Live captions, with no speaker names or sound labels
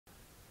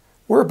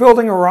We're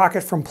building a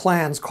rocket from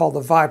plans called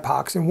the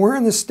Vipox, and we're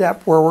in the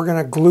step where we're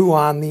going to glue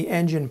on the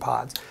engine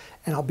pods.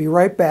 And I'll be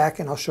right back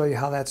and I'll show you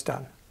how that's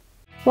done.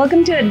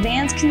 Welcome to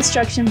Advanced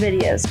Construction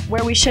Videos,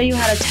 where we show you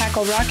how to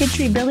tackle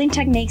rocketry building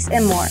techniques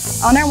and more.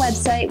 On our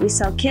website, we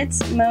sell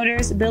kits,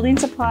 motors, building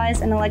supplies,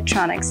 and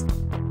electronics.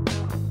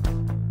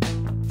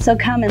 So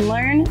come and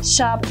learn,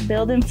 shop,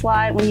 build, and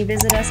fly when you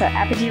visit us at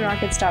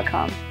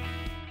apogeerockets.com.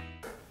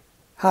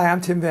 Hi,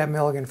 I'm Tim Van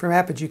Milligan from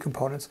Apogee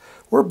Components.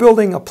 We're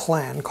building a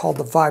plan called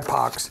the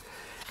Vipox,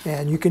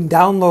 and you can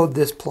download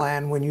this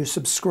plan when you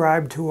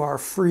subscribe to our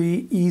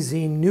free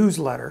easy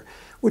newsletter,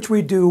 which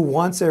we do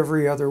once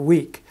every other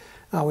week.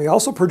 We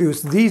also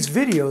produce these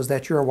videos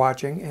that you're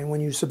watching, and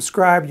when you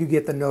subscribe, you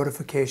get the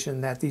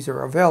notification that these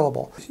are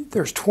available.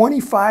 There's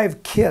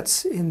 25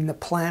 kits in the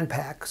plan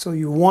pack, so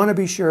you want to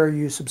be sure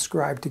you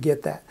subscribe to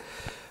get that.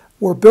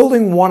 We're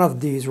building one of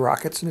these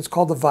rockets, and it's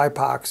called the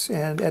Vipox,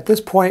 and at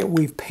this point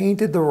we've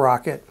painted the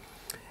rocket,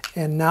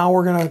 and now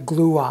we're going to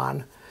glue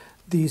on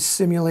these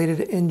simulated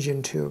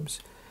engine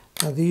tubes.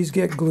 Now these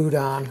get glued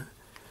on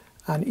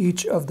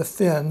each of the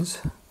fins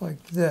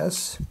like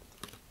this,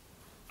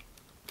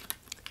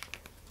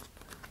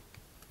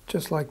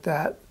 just like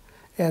that.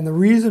 And the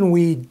reason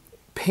we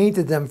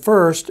painted them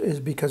first is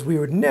because we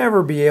would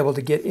never be able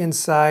to get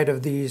inside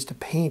of these to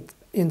paint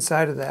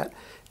inside of that,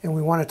 and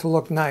we want it to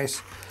look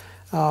nice.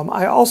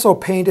 I also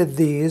painted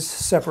these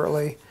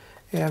separately,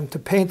 and to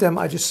paint them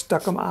I just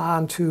stuck them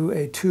onto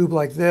a tube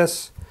like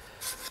this,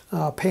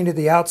 painted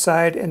the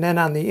outside, and then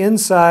on the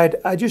inside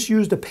I just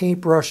used a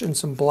paintbrush and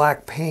some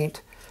black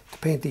paint to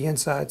paint the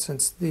inside.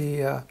 Since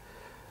the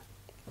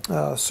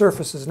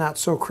surface is not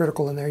so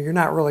critical in there, you're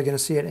not really going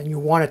to see it, and you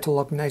want it to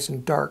look nice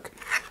and dark.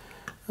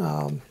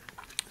 So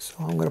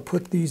I'm going to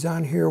put these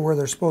on here where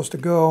they're supposed to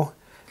go,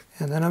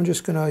 and then I'm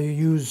just going to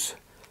use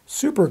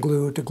super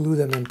glue to glue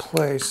them in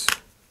place.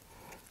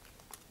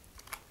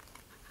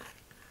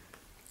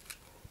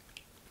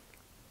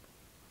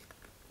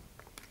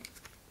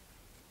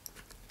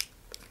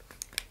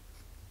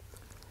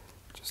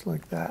 Just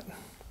like that.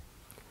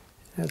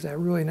 It has that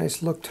really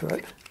nice look to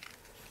it.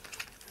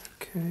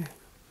 Okay.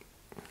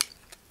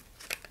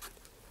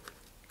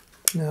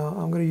 Now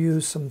I'm going to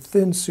use some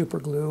thin super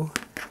glue,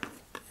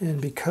 and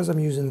because I'm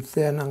using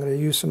thin, I'm going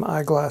to use some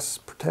eyeglass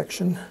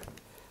protection.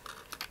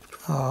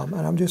 And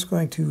I'm just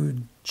going to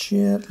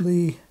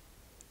gently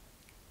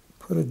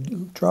put a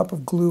drop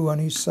of glue on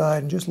each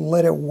side and just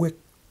let it wick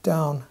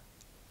down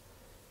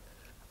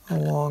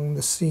along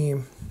the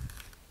seam.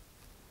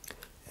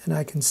 And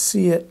I can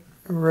see it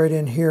right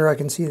in here. I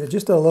can see that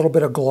just a little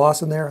bit of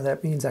gloss in there.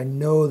 That means I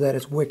know that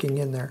it's wicking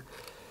in there.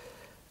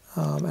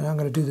 And I'm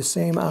going to do the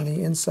same on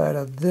the inside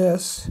of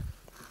this.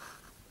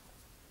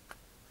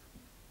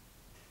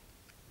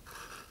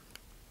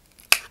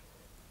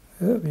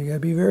 Oh, you got to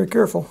be very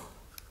careful.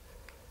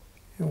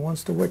 It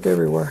wants to wick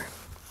everywhere.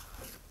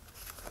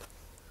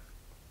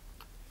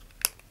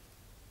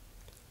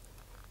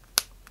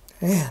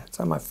 Man, it's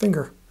on my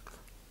finger.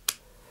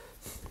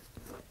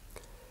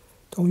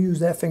 Don't use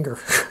that finger.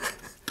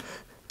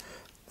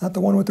 Not the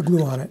one with the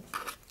glue on it.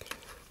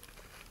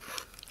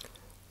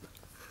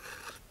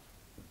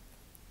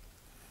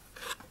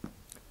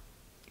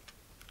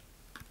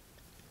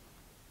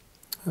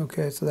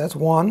 Okay, so that's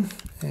one,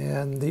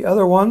 and the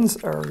other ones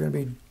are going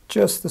to be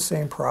just the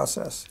same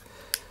process.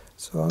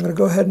 So I'm going to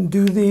go ahead and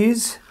do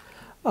these,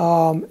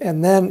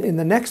 and then in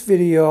the next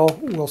video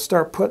we'll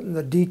start putting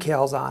the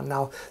decals on.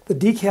 Now the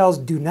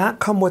decals do not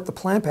come with the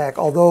plan pack,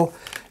 although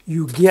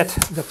you get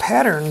the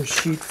pattern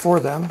sheet for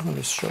them. Let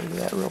me show you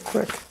that real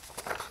quick.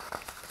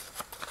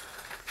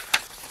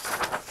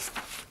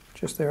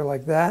 Just there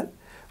like that,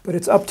 but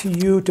it's up to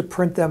you to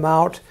print them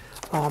out.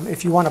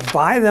 If you want to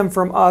buy them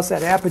from us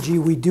at Apogee,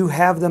 we do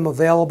have them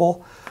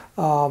available.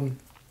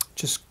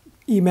 Just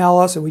email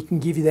us and we can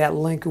give you that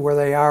link where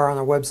they are on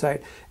our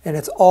website. And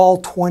it's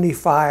all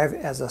 25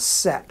 as a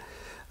set.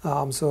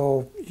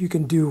 So you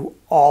can do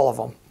all of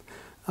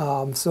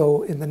them.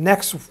 So in the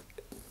next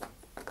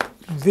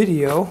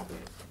video,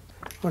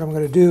 what I'm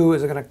going to do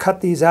is I'm going to cut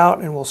these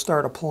out and we'll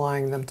start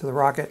applying them to the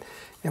rocket.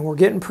 And we're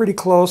getting pretty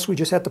close. We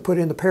just have to put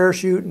in the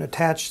parachute and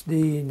attach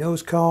the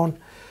nose cone.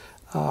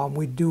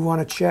 We do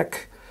want to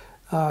check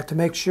to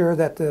make sure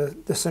that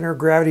the center of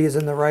gravity is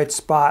in the right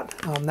spot.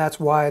 That's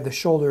why the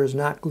shoulder is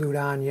not glued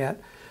on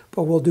yet,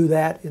 but we'll do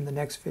that in the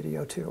next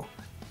video too.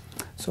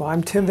 So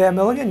I'm Tim Van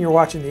Milligan. You're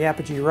watching the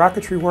Apogee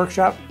Rocketry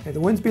Workshop. May the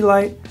winds be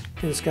light,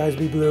 may the skies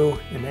be blue,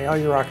 and may all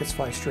your rockets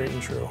fly straight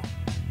and true.